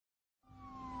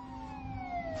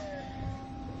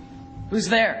Who's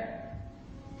there?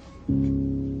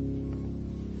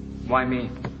 Why me?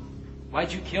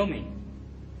 Why'd you kill me?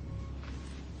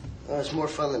 Well, it's more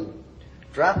fun than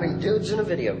dropping dudes in a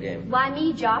video game. Why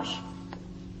me, Josh?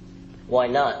 Why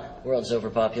not? World's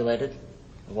overpopulated.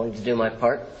 I wanted to do my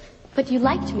part. But you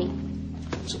liked me.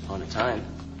 Once upon a time.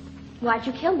 Why'd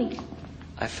you kill me?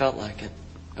 I felt like it.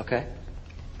 Okay?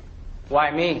 Why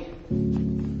me?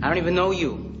 I don't even know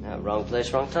you. Wrong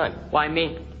place, wrong time. Why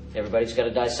me? Everybody's got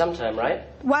to die sometime, right?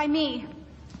 Why me?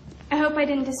 I hope I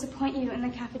didn't disappoint you in the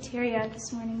cafeteria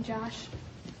this morning, Josh.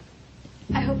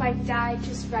 I hope I died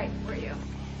just right for you.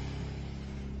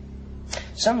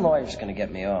 Some lawyer's going to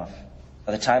get me off.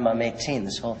 By the time I'm 18,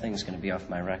 this whole thing's going to be off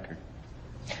my record.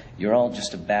 You're all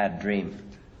just a bad dream.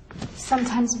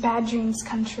 Sometimes bad dreams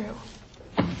come true.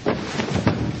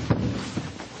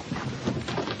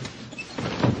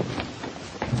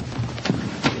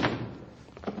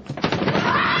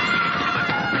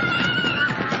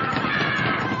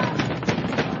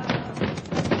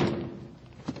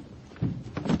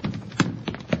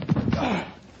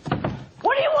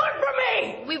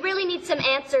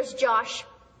 Josh.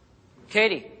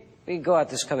 Katie, we can go out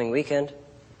this coming weekend.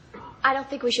 I don't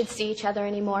think we should see each other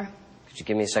anymore. Could you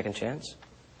give me a second chance?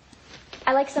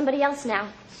 I like somebody else now.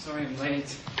 Sorry I'm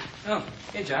late. Oh,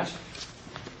 hey, Josh.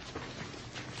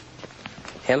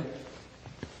 Him?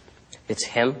 It's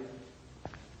him?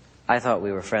 I thought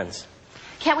we were friends.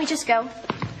 Can't we just go?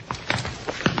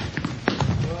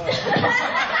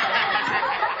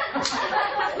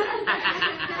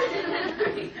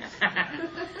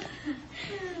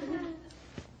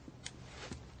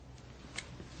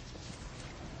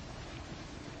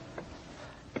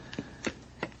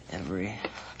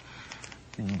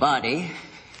 Everybody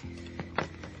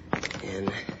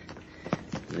in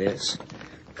this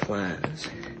class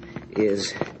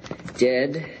is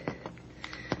dead.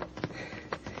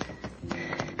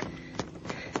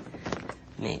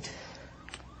 Meat.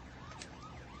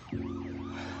 We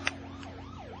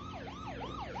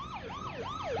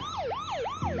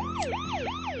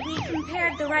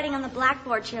compared the writing on the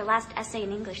blackboard to your last essay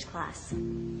in English class.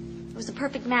 It was a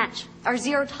perfect match. Our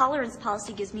zero tolerance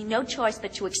policy gives me no choice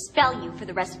but to expel you for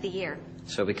the rest of the year.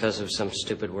 So because of some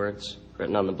stupid words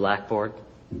written on the blackboard,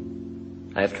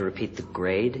 I have to repeat the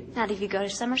grade? Not if you go to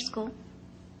summer school.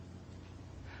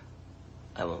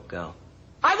 I won't go.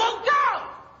 I won't go!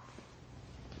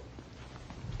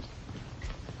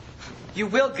 You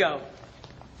will go.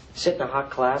 Sit in a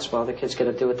hot class while the kids get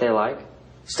to do what they like?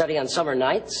 Study on summer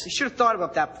nights? You should have thought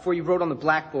about that before you wrote on the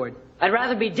blackboard. I'd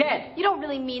rather be dead. You don't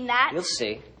really mean that. You'll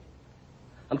see.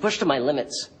 I'm pushed to my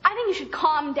limits. I think you should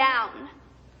calm down.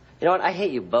 You know what? I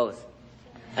hate you both.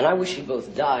 And I wish you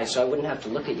both die so I wouldn't have to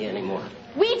look at you anymore.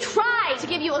 We tried to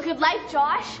give you a good life,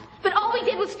 Josh, but all we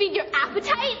did was feed your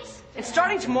appetites. And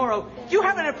starting tomorrow, you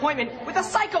have an appointment with a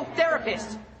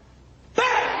psychotherapist.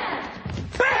 Bam!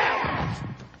 Bam!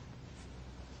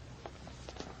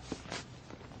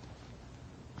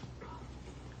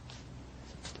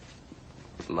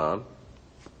 Mom?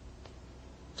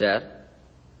 Dad?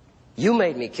 You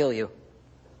made me kill you.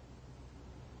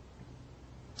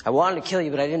 I wanted to kill you,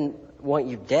 but I didn't want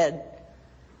you dead.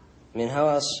 I mean, how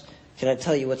else can I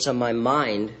tell you what's on my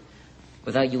mind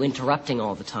without you interrupting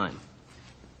all the time?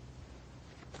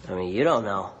 I mean, you don't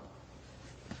know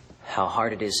how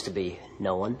hard it is to be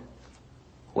no one.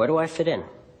 Where do I fit in?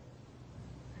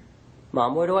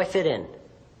 Mom, where do I fit in?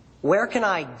 Where can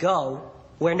I go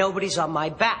where nobody's on my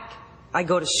back? I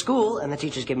go to school, and the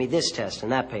teachers give me this test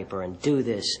and that paper, and do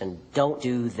this, and don't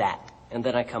do that. And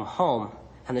then I come home,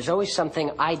 and there's always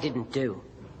something I didn't do.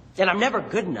 And I'm never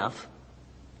good enough.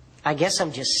 I guess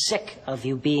I'm just sick of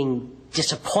you being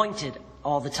disappointed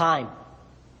all the time.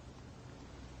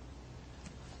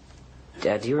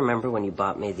 Dad, do you remember when you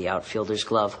bought me the outfielder's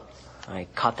glove? I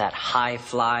caught that high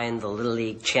fly in the Little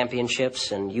League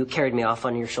championships, and you carried me off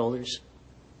on your shoulders?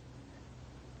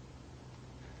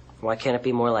 Why can't it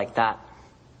be more like that?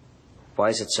 Why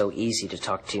is it so easy to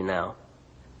talk to you now?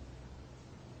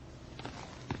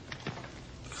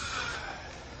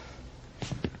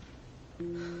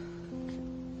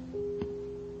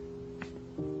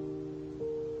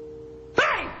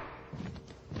 Bang!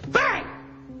 Bang!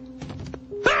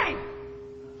 Bang!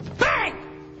 Bang!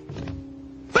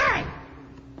 Bang!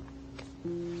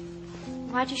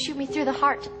 Why'd you shoot me through the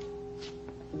heart?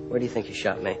 Where do you think you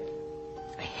shot me?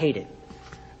 I hate it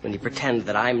when you pretend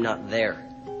that I'm not there.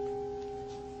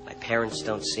 My parents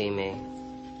don't see me.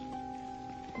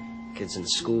 Kids in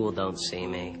school don't see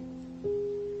me.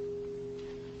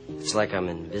 It's like I'm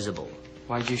invisible.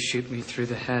 Why'd you shoot me through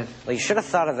the head? Well, you should have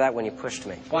thought of that when you pushed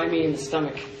me. Why me in the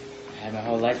stomach? I had my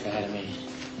whole life ahead of me.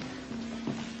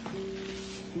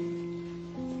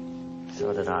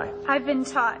 So did I. I've been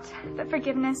taught that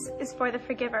forgiveness is for the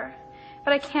forgiver.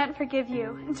 But I can't forgive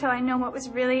you until I know what was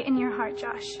really in your heart,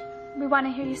 Josh. We want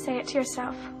to hear you say it to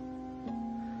yourself.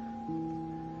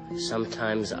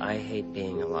 Sometimes I hate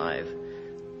being alive,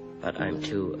 but I'm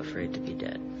too afraid to be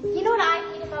dead. You know what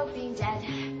I hate about being dead?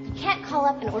 You can't call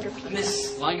up and order pizza. I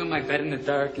miss lying on my bed in the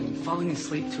dark and falling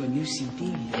asleep to a new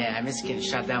CD. Yeah, I miss getting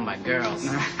shot down by girls.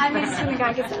 I miss when a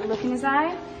guy gets that look in his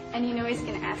eye, and you know he's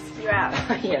going to ask you out.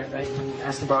 Yeah, right.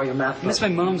 Ask to borrow your math book. I miss my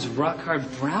mom's rock-hard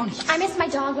brownies. I miss my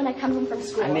dog when I come home from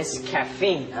school. I miss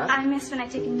caffeine, huh? I miss when I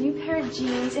take a new pair of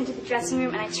jeans into the dressing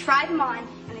room and I try them on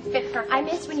and they fit perfect. I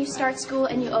miss when you start school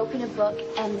and you open a book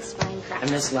and the spine cracks.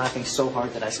 I miss laughing so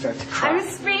hard that I start to I cry.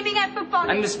 miss screaming at football.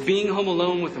 I miss being home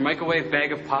alone with a microwave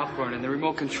bag of popcorn and the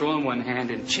remote control in one hand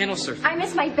and channel surfing. I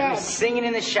miss my bed. Singing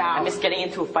in the shower. I miss getting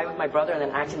into a fight with my brother and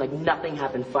then acting like nothing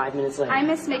happened 5 minutes later. I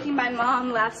miss making my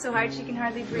mom laugh so hard she can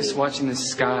hardly I breathe. miss watching the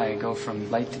sky go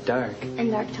from light to dark. And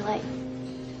dark to light.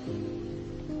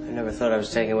 I never thought I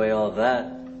was taking away all of that.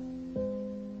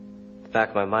 In the back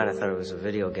of my mind, I thought it was a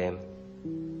video game.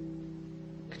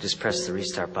 Could just press the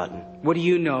restart button. What do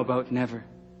you know about never?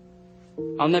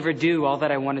 I'll never do all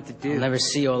that I wanted to do. I'll never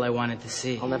see all I wanted to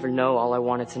see. I'll never know all I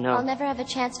wanted to know. I'll never have a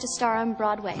chance to star on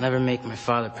Broadway. I'll never make my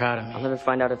father proud of me. I'll never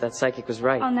find out if that psychic was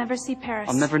right. I'll never see Paris.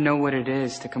 I'll never know what it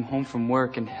is to come home from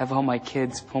work and have all my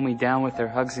kids pull me down with their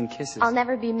hugs and kisses. I'll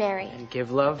never be married. And give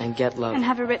love. And get love. And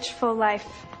have a rich, full life.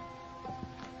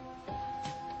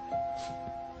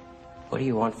 What do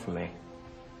you want from me?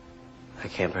 I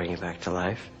can't bring you back to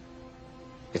life.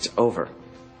 It's over.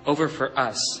 Over for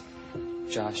us,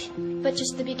 Josh. But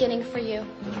just the beginning for you.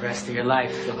 For the rest of your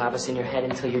life. You'll have us in your head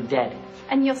until you're dead.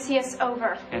 And you'll see us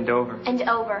over. And over. And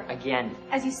over. Again.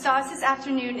 As you saw us this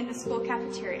afternoon in the school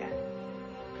cafeteria.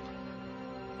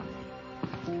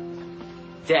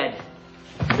 Dead.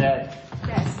 Dead.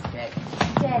 Yes. Dead.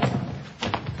 Dead.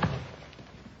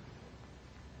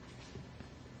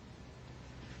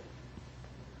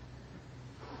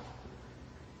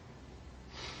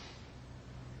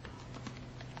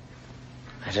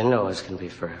 I didn't know it was going to be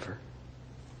forever.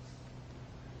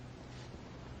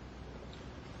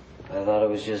 I thought it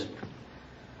was just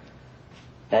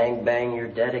bang, bang, you're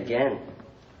dead again.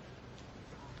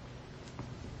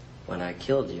 When I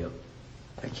killed you,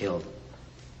 I killed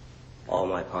all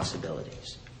my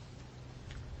possibilities.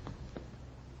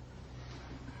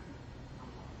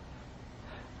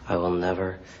 I will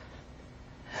never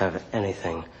have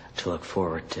anything to look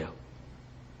forward to.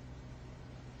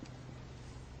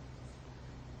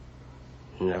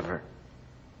 Never.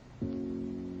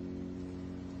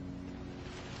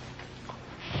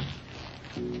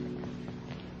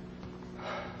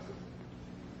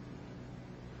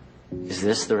 Is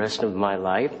this the rest of my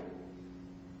life?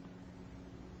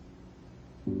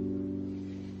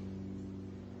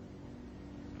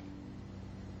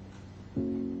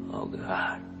 Oh,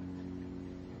 God.